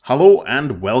Hello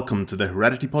and welcome to the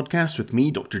Heredity Podcast with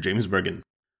me, Dr. James Bergen.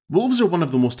 Wolves are one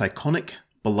of the most iconic,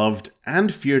 beloved,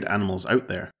 and feared animals out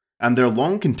there, and their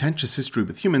long contentious history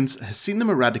with humans has seen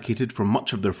them eradicated from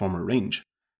much of their former range.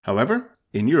 However,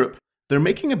 in Europe, they're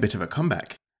making a bit of a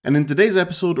comeback, and in today's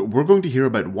episode, we're going to hear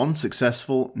about one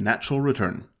successful natural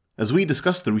return, as we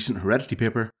discuss the recent Heredity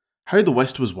paper, How the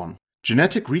West Was Won,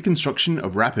 Genetic Reconstruction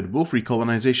of Rapid Wolf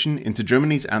Recolonization into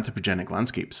Germany's Anthropogenic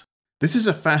Landscapes. This is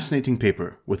a fascinating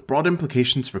paper with broad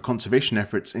implications for conservation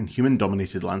efforts in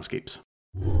human-dominated landscapes.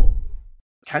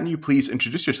 Can you please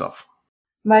introduce yourself?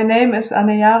 My name is Anne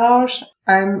Jarausch.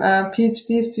 I'm a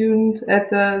PhD student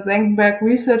at the Senckenberg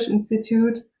Research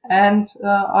Institute and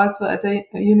also at the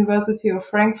University of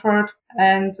Frankfurt.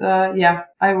 And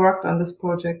I worked on this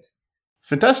project.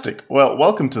 Fantastic. Well,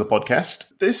 welcome to the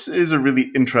podcast. This is a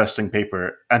really interesting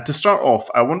paper. And to start off,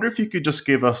 I wonder if you could just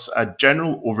give us a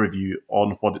general overview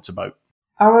on what it's about.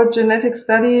 Our genetic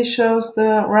study shows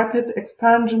the rapid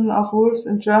expansion of wolves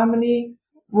in Germany.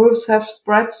 Wolves have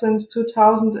spread since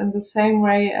 2000 in the same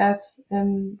way as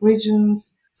in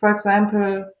regions, for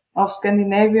example, of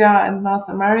Scandinavia and North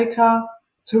America.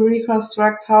 To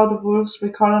reconstruct how the wolves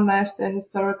recolonized their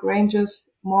historic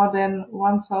ranges, more than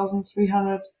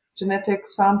 1,300 genetic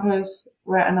samples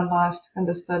were analyzed in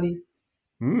the study.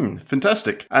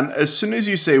 Fantastic. And as soon as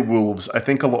you say wolves, I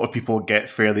think a lot of people get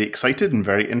fairly excited and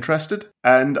very interested.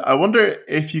 And I wonder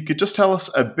if you could just tell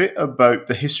us a bit about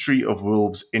the history of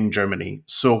wolves in Germany.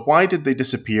 So why did they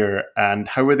disappear and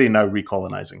how are they now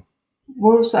recolonizing?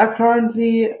 Wolves are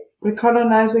currently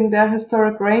recolonizing their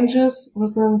historic ranges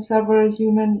within several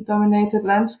human-dominated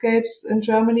landscapes in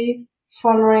Germany.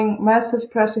 Following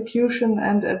massive persecution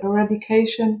and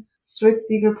eradication, strict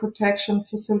legal protection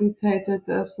facilitated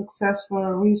the successful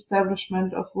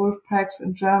re-establishment of wolf packs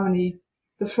in Germany.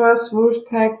 The first wolf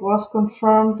pack was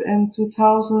confirmed in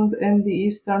 2000 in the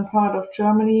eastern part of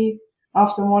Germany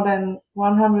after more than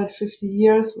 150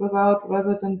 years without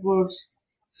resident wolves.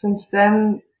 Since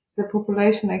then, the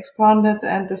population expanded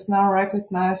and is now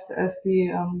recognized as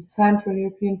the Central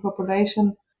European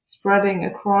population, spreading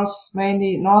across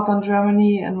mainly northern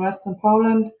Germany and western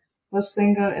Poland, with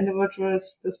single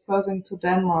individuals dispersing to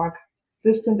Denmark.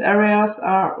 Distant areas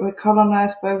are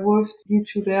recolonized by wolves due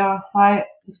to their high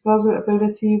dispersal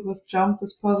ability with jump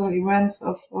dispersal events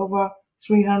of over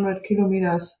 300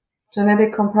 kilometers.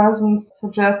 Genetic comparisons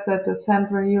suggest that the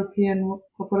Central European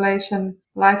population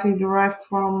likely derived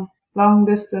from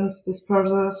long-distance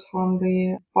dispersals from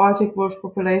the Baltic wolf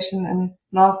population in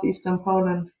northeastern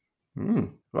Poland.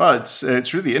 Well,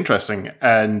 it's really interesting.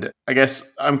 And I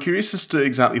guess I'm curious as to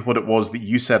exactly what it was that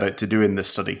you set out to do in this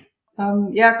study.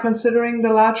 Considering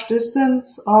the large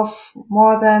distance of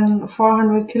more than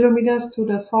 400 kilometers to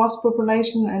the source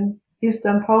population in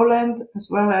eastern Poland, as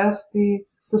well as the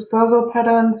dispersal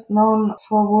patterns known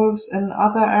for wolves in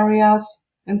other areas,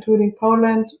 including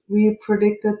Poland, we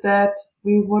predicted that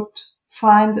we would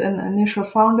find an initial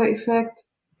founder effect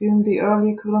during the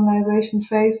early colonization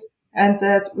phase, and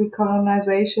that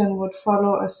recolonization would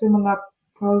follow a similar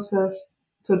process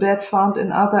to that found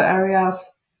in other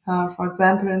areas, for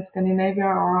example, in Scandinavia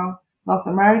or North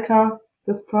America.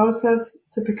 This process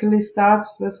typically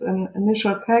starts with an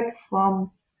initial pack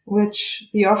from which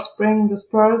the offspring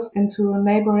disperse into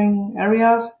neighboring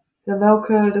areas. The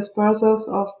local dispersers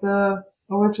of the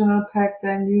original pack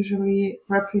then usually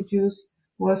reproduce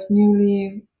with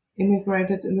newly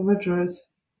immigrated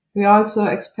individuals. We also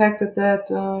expected that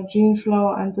gene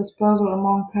flow and dispersal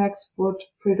among packs would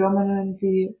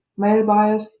predominantly male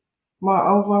biased.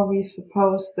 Moreover, we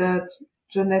suppose that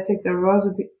genetic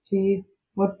diversity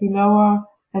would be lower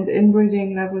and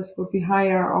inbreeding levels would be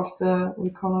higher of the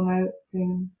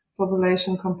recolonizing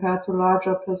population compared to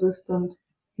larger persistent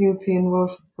European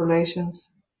wolf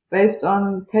populations. Based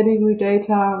on pedigree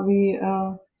data, we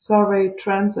surveyed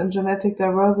trends in genetic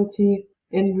diversity,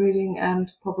 inbreeding, and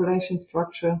population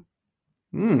structure.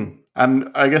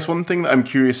 And I guess one thing that I'm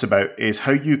curious about is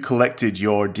how you collected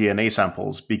your DNA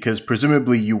samples, because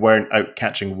presumably you weren't out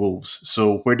catching wolves.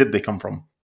 So where did they come from?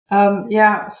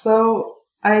 So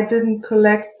I didn't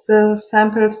collect the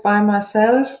samples by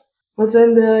myself.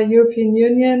 Within the European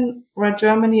Union, where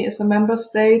Germany is a member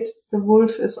state, the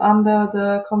wolf is under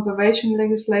the conservation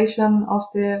legislation of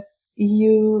the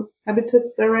EU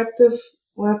Habitats Directive,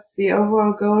 with the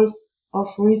overall goal of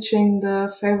reaching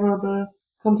the favorable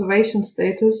conservation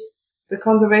status. The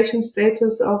conservation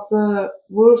status of the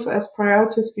wolf as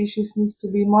priority species needs to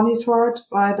be monitored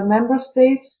by the member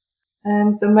states.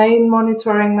 And the main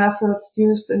monitoring methods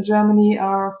used in Germany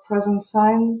are present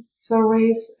sign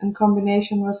surveys in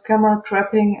combination with camera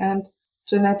trapping and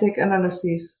genetic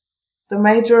analyses. The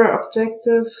major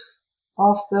objectives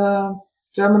of the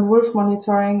German wolf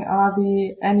monitoring are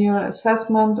the annual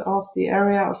assessment of the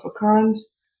area of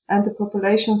occurrence and the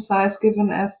population size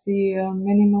given as the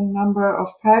minimum number of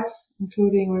packs,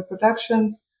 including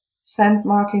reproductions, scent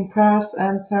marking pairs,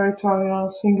 and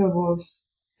territorial single wolves.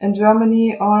 In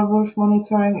Germany, all wolf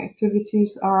monitoring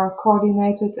activities are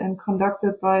coordinated and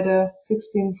conducted by the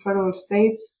 16 federal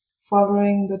states,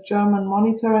 following the German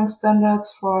monitoring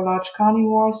standards for large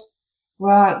carnivores,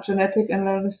 where genetic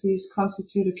analyses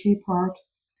constitute a key part.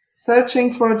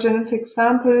 Searching for genetic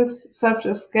samples such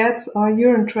as GATs or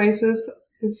urine traces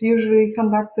is usually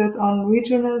conducted on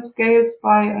regional scales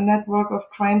by a network of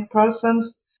trained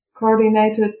persons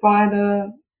coordinated by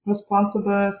the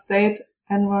responsible state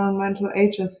environmental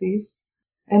agencies.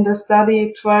 In the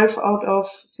study, 12 out of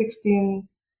 16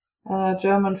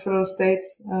 German federal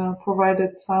states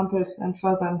provided samples and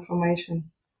further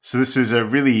information. So this is a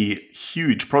really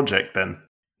huge project then.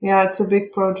 Yeah, it's a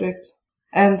big project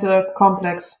and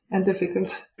complex and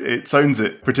difficult. It sounds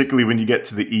it, particularly when you get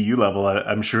to the EU level.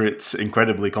 I'm sure it's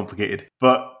incredibly complicated.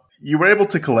 But you were able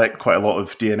to collect quite a lot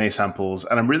of DNA samples,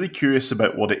 and I'm really curious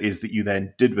about what it is that you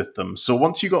then did with them. So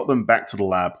once you got them back to the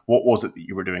lab, what was it that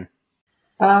you were doing?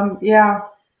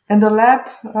 In the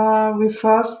lab, we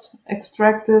first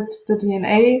extracted the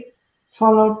DNA,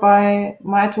 followed by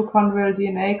mitochondrial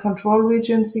DNA control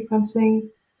region sequencing.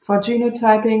 For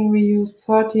genotyping, we used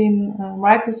 13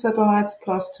 microsatellites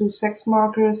plus 2 sex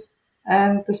markers,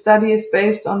 and the study is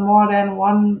based on more than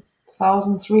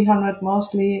 1,300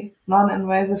 mostly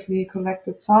non-invasively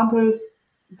collected samples.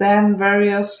 Then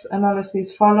various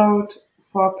analyses followed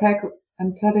for pack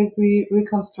and pedigree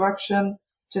reconstruction.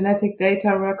 Genetic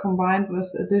data were combined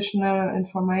with additional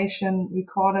information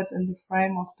recorded in the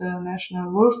frame of the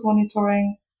National Wolf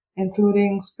Monitoring,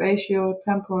 including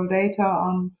spatio-temporal data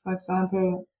on, for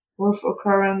example, wolf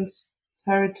occurrence,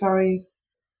 territories,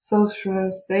 social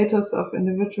status of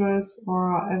individuals,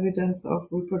 or evidence of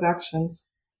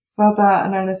reproductions. Further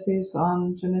analyses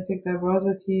on genetic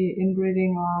diversity,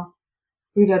 inbreeding, or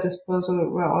breeder dispersal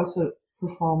were also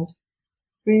performed.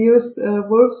 We used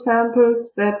wolf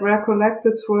samples that were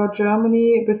collected throughout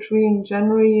Germany between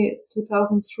January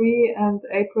 2003 and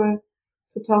April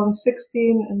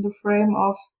 2016 in the frame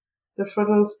of the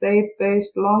federal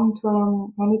state-based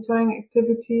long-term monitoring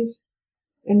activities.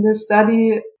 In this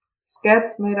study,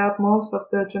 scats made up most of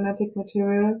the genetic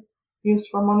material used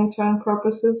for monitoring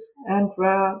purposes and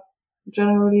were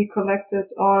generally collected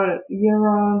all year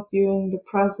round during the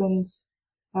presence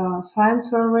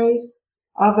science surveys.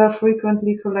 Other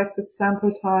frequently collected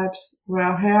sample types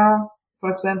were hair,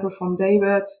 for example from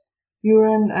daybeds,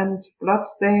 urine and blood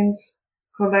stains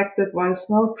collected while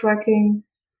snow tracking.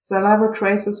 Saliva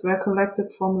traces were collected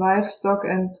from livestock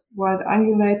and wild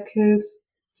ungulate kills.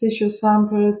 Tissue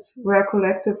samples were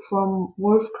collected from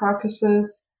wolf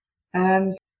carcasses,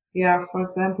 and for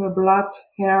example, blood,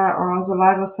 hair, or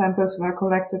saliva samples were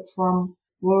collected from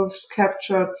wolves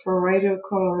captured for radio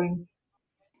coloring.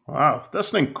 Wow,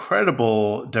 that's an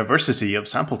incredible diversity of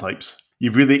sample types.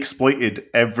 You've really exploited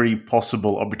every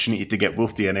possible opportunity to get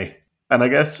wolf DNA. And I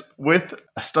guess with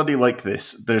a study like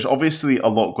this, there's obviously a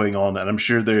lot going on, and I'm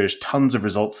sure there's tons of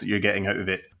results that you're getting out of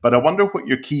it. But I wonder what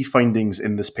your key findings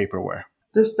in this paper were.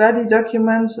 The study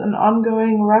documents an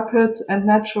ongoing rapid and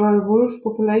natural wolf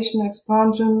population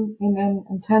expansion in an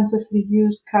intensively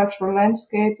used cultural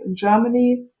landscape in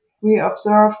Germany. We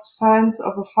observed signs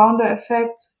of a founder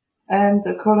effect and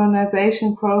a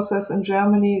colonization process in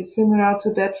Germany similar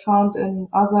to that found in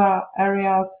other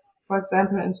areas, for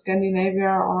example in Scandinavia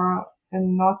or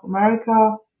in North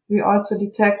America. We also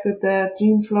detected that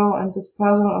gene flow and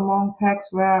dispersal among packs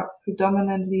were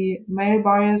predominantly male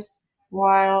biased,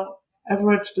 while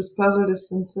average dispersal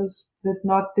distances did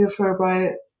not differ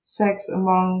by sex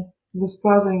among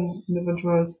dispersing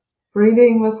individuals.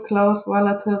 Breeding with close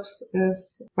relatives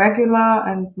is regular,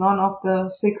 and none of the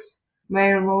 6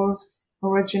 male wolves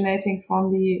originating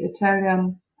from the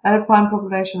Italian alpine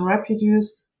population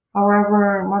reproduced.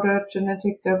 However, moderate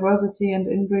genetic diversity and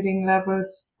inbreeding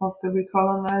levels of the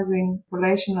recolonizing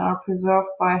population are preserved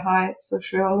by high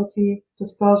sociality,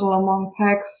 dispersal among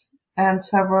packs, and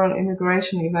several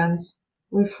immigration events.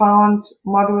 We found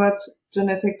moderate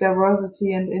genetic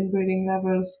diversity and inbreeding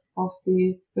levels of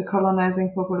the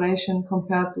recolonizing population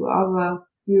compared to other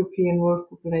European wolf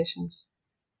populations.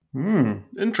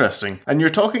 Interesting. And you're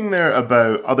talking there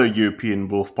about other European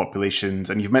wolf populations,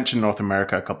 and you've mentioned North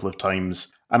America a couple of times.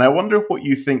 And I wonder what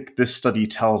you think this study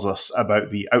tells us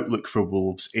about the outlook for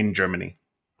wolves in Germany.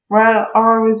 Well,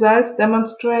 our results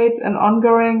demonstrate an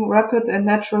ongoing rapid and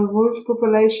natural wolf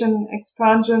population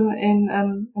expansion in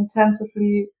an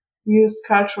intensively used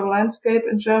cultural landscape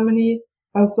in Germany.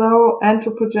 Although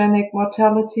anthropogenic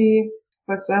mortality,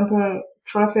 for example,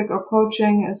 traffic or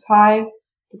poaching, is high,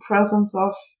 the presence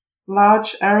of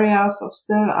large areas of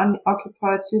still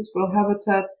unoccupied suitable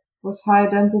habitat with high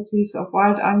densities of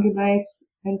wild ungulates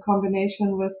in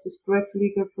combination with the strict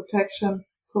legal protection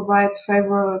provides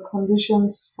favorable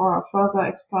conditions for a further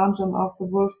expansion of the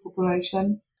wolf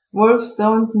population. Wolves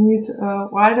don't need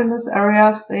wilderness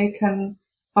areas. They can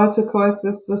also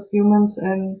coexist with humans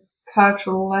in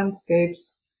cultural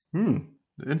landscapes.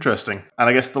 Interesting. And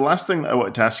I guess the last thing that I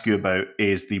wanted to ask you about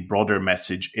is the broader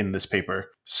message in this paper.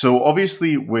 So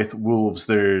obviously with wolves,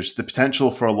 there's the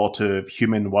potential for a lot of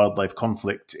human-wildlife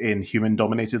conflict in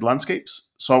human-dominated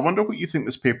landscapes. So I wonder what you think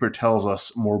this paper tells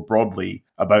us more broadly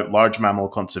about large mammal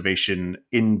conservation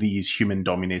in these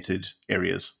human-dominated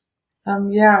areas.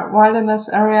 Wilderness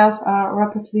areas are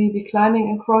rapidly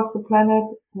declining across the planet,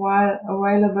 while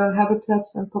available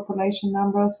habitats and population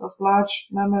numbers of large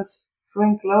mammals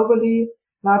shrink globally.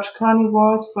 Large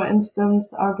carnivores, for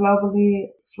instance, are globally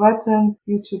threatened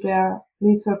due to their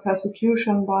lethal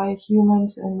persecution by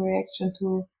humans in reaction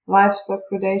to livestock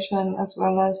predation, as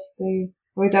well as the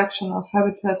reduction of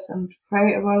habitats and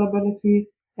prey availability.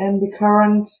 In the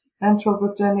current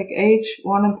anthropogenic age,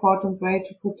 one important way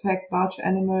to protect large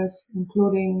animals,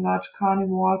 including large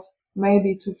carnivores, may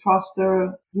be to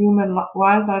foster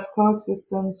human-wildlife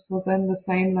coexistence within the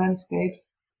same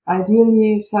landscapes.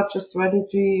 Ideally, such a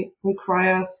strategy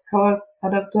requires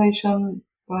co-adaptation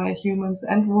by humans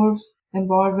and wolves,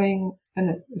 involving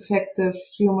an effective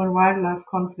human-wildlife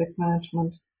conflict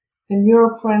management. In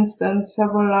Europe, for instance,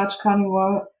 several large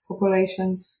carnivore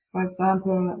populations, for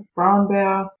example, brown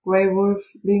bear, grey wolf,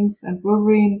 lynx, and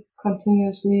wolverine,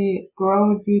 continuously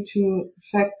grow due to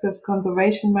effective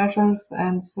conservation measures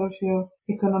and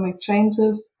socio-economic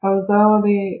changes. Although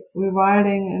the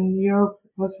rewilding in Europe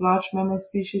with large mammal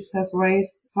species has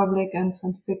raised public and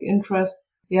scientific interest,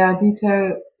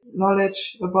 detailed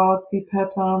knowledge about the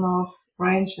pattern of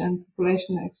range and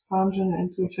population expansion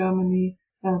into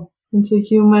into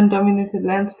human-dominated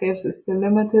landscapes is still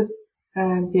limited.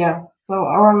 And so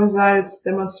our results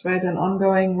demonstrate an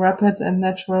ongoing rapid and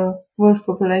natural wolf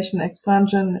population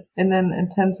expansion in an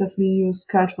intensively used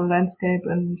cultural landscape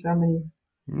in Germany.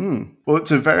 Well,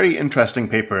 it's a very interesting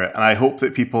paper, and I hope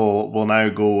that people will now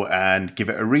go and give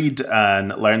it a read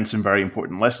and learn some very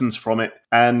important lessons from it.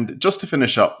 And just to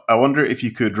finish up, I wonder if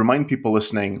you could remind people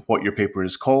listening what your paper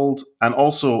is called. And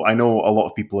also, I know a lot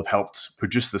of people have helped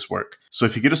produce this work. So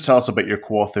if you could just tell us about your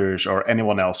co-authors or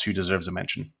anyone else who deserves a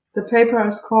mention. The paper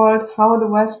is called How the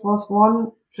West Was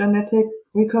Won: Genetic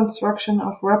Reconstruction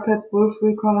of Rapid Wolf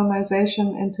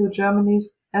Recolonization into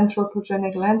Germany's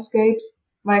Anthropogenic Landscapes.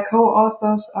 My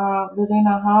co-authors are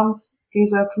Verena Harms,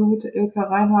 Gesa Kluth, Ilka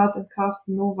Reinhardt, and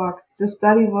Carsten Nowak. The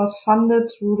study was funded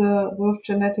through the Wolf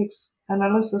Genetics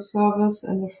Analysis Service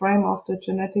in the frame of the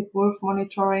Genetic Wolf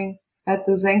Monitoring at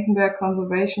the Senckenberg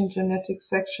Conservation Genetics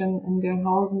Section in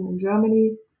Gelnhausen in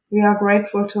Germany. We are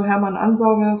grateful to Hermann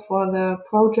Ansorge for the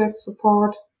project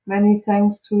support. Many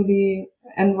thanks to the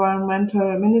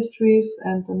environmental ministries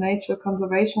and the nature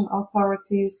conservation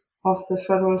authorities of the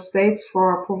federal states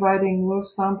for providing wolf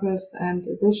samples and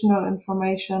additional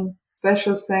information.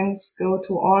 Special thanks go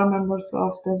to all members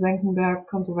of the Senckenberg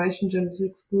Conservation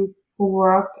Genetics Group who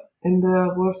worked in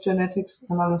the Wolf Genetics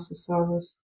Analysis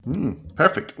Service.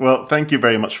 Perfect. Well, thank you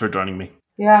very much for joining me.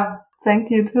 Yeah, thank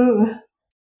you too.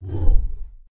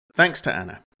 Thanks to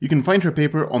Anna. You can find her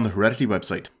paper on the Heredity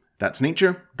website. That's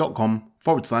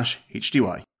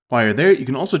nature.com/HDY. While you're there, you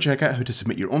can also check out how to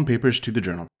submit your own papers to the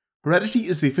journal. Heredity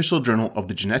is the official journal of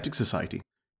the Genetics Society.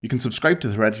 You can subscribe to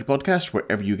the Heredity podcast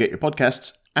wherever you get your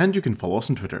podcasts, and you can follow us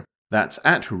on Twitter. That's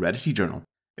 @Heredity Journal.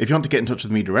 If you want to get in touch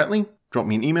with me directly, drop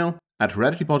me an email at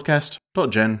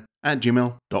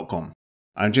hereditypodcast.gen@gmail.com.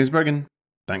 I'm James Bergen.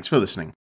 Thanks for listening.